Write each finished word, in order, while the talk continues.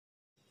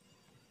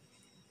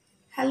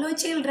Hello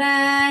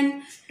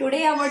children,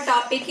 today our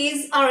topic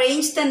is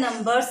arrange the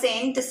numbers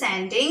in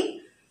descending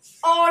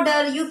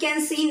order. You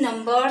can see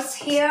numbers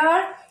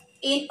here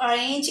in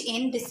arrange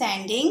in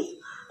descending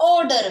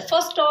order.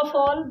 First of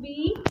all,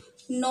 we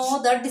know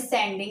the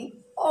descending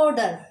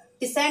order.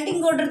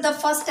 Descending order, the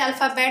first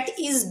alphabet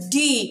is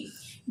D.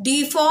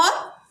 D for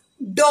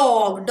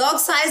dog. Dog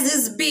size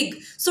is big.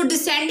 So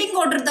descending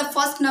order, the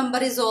first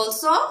number is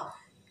also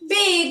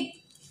big.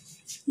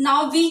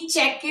 Now we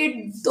check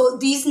it,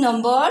 these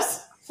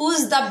numbers.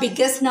 Who's the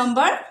biggest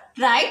number?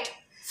 Right?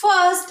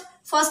 First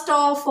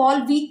of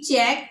all, we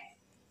check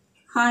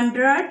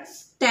 100,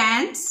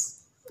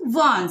 tens,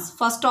 ones.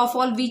 First of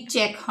all, we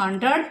check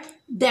 100,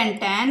 then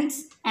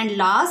tens, and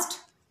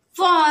last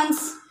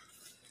ones.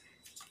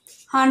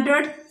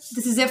 100,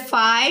 this is a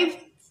 5,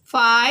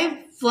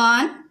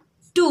 1,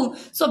 2.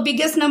 So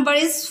biggest number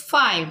is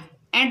 5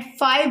 and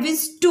 5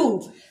 is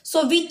 2.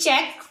 So we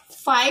check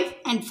 5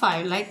 and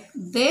 5 like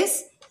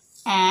this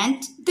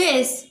and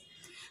this.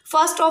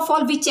 First of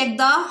all, we check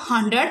the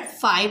 100,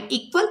 5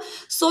 equal.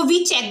 So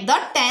we check the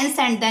tens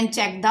and then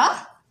check the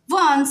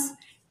ones.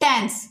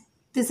 Tens.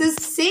 This is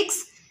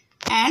 6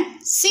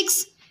 and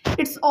 6.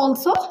 It's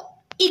also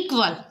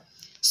equal.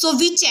 So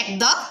we check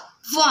the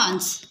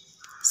ones.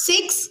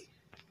 6,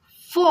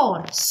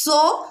 4.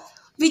 So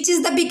which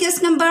is the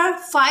biggest number?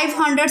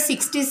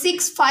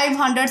 566,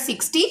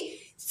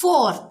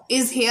 564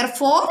 is here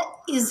 4,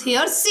 is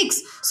here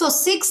 6. So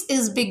 6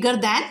 is bigger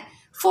than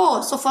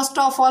 4. So first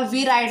of all,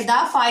 we write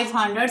the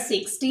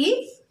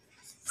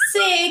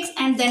 566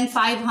 and then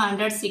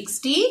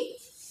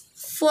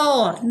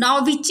 564.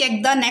 Now we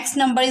check the next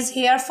number is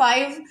here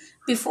 5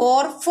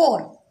 before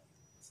 4.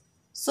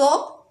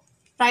 So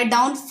write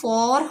down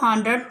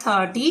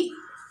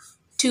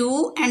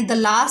 432 and the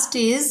last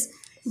is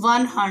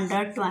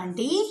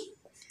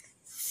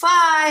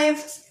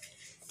 125.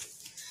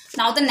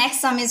 Now the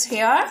next sum is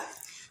here.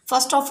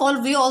 First of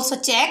all, we also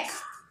check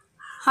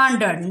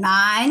 100.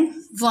 9,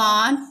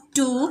 1,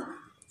 2,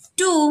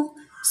 2.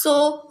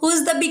 So who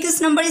is the biggest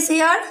number is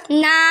here?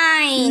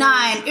 9.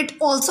 9. It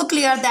also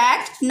clear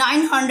that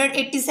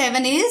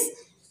 987 is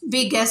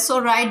biggest. So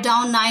write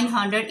down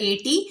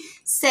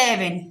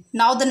 987.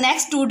 Now the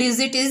next two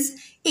digit is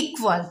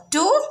equal.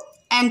 2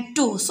 and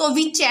 2. So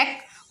we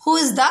check who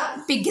is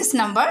the biggest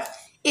number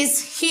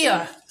is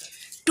here.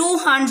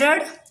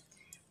 200,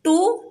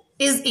 2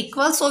 is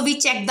equal. So we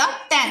check the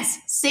tens.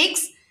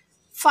 6,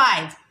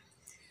 5.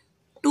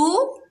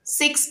 2,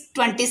 6,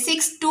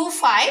 26, 2,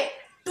 5,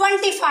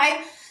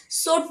 25.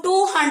 So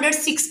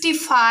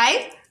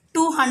 265,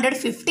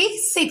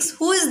 256.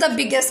 Who is the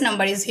biggest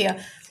number is here?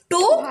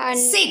 2,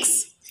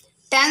 6.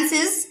 Tens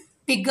is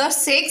bigger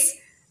 6.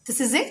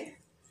 This is a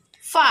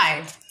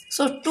 5.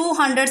 So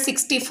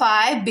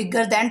 265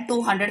 bigger than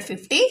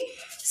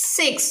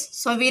 256.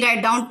 So we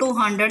write down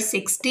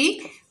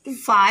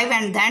 265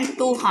 and then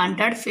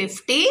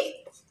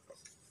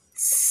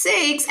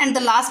 256. And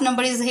the last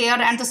number is here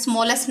and the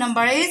smallest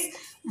number is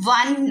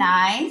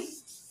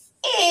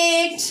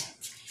 198.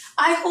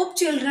 I hope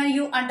children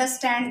you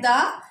understand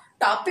the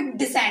topic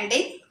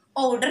descending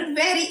order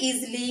very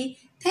easily.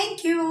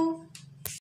 Thank you.